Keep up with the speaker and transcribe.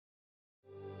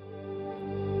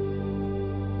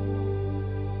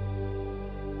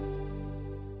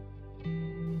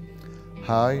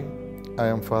Hi, I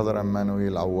am Father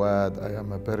Emmanuel Awwad. I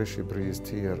am a parish priest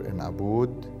here in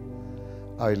Aboud.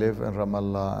 I live in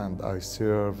Ramallah and I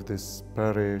serve this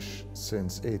parish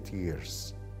since 8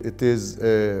 years. It is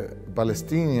a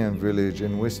Palestinian village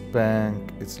in West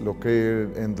Bank. It's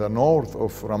located in the north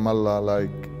of Ramallah,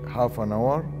 like half an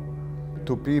hour.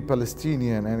 To be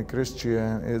Palestinian and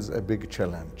Christian is a big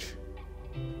challenge.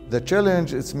 The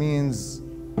challenge, it means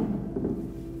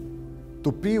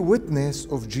to be witness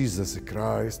of Jesus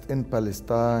Christ in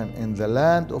Palestine, in the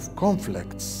land of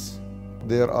conflicts.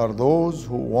 There are those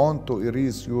who want to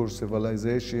erase your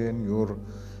civilization, your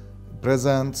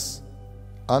presence.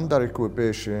 Under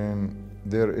occupation,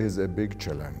 there is a big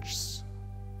challenge.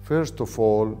 First of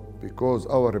all, because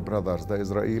our brothers, the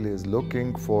Israelis,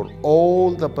 looking for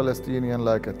all the Palestinians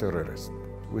like a terrorist,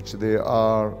 which they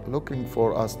are looking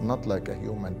for us not like a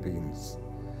human beings.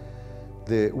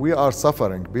 We are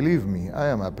suffering. Believe me, I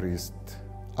am a priest.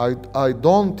 I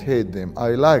don't hate them.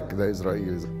 I like the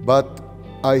Israelis. But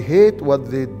I hate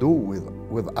what they do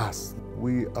with us.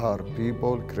 We are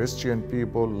people, Christian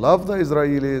people, love the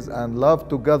Israelis and love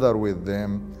together with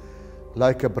them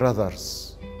like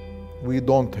brothers. We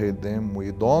don't hate them.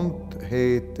 We don't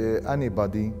hate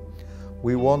anybody.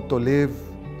 We want to live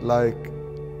like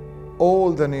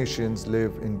all the nations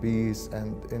live in peace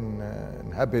and in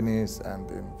happiness and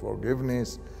in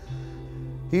forgiveness.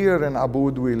 Here in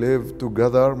Aboud, we live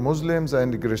together, Muslims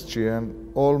and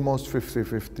Christian, almost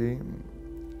 50-50.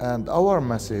 And our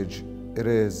message, it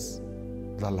is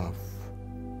the love.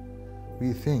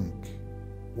 We think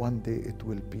one day it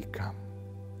will become.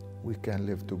 We can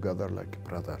live together like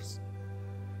brothers.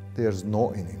 There's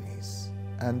no enemies.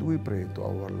 And we pray to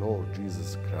our Lord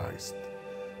Jesus Christ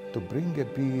to bring a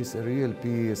peace, a real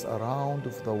peace around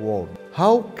of the world.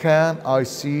 How can I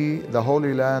see the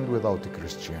Holy Land without a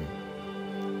Christian?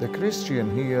 The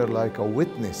Christian here like a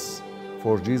witness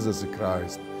for Jesus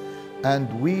Christ. And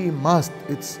we must,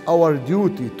 it's our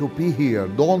duty to be here.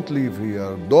 Don't live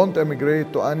here. Don't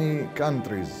emigrate to any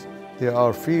countries. They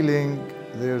are feeling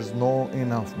there's no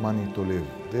enough money to live.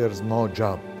 There's no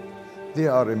job. They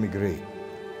are immigrate.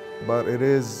 But it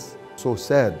is so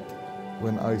sad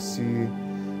when I see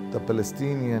the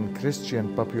Palestinian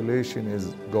Christian population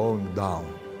is going down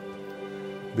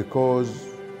because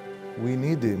we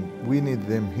need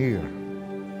them here.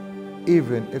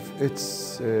 Even if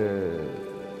it's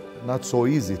not so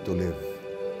easy to live,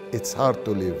 it's hard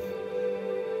to live.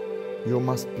 You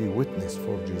must be witness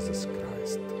for Jesus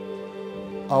Christ.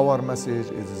 Our message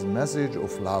is a message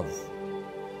of love.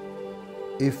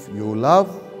 If you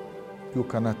love, you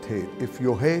cannot hate. If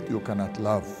you hate, you cannot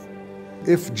love.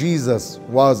 If Jesus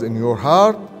was in your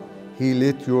heart, He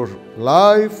lit your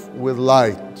life with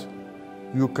light.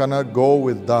 You cannot go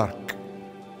with dark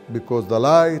because the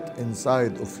light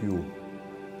inside of you.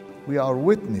 We are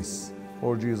witness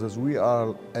for Jesus. We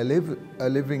are a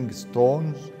living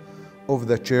stones of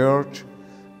the church,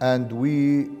 and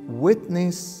we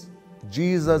witness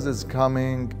Jesus is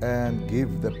coming and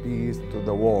give the peace to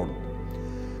the world.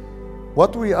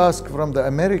 What we ask from the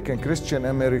Christian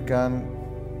American,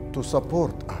 to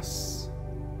support us,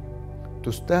 to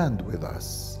stand with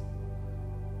us,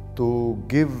 to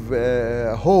give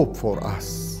hope for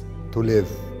us to live.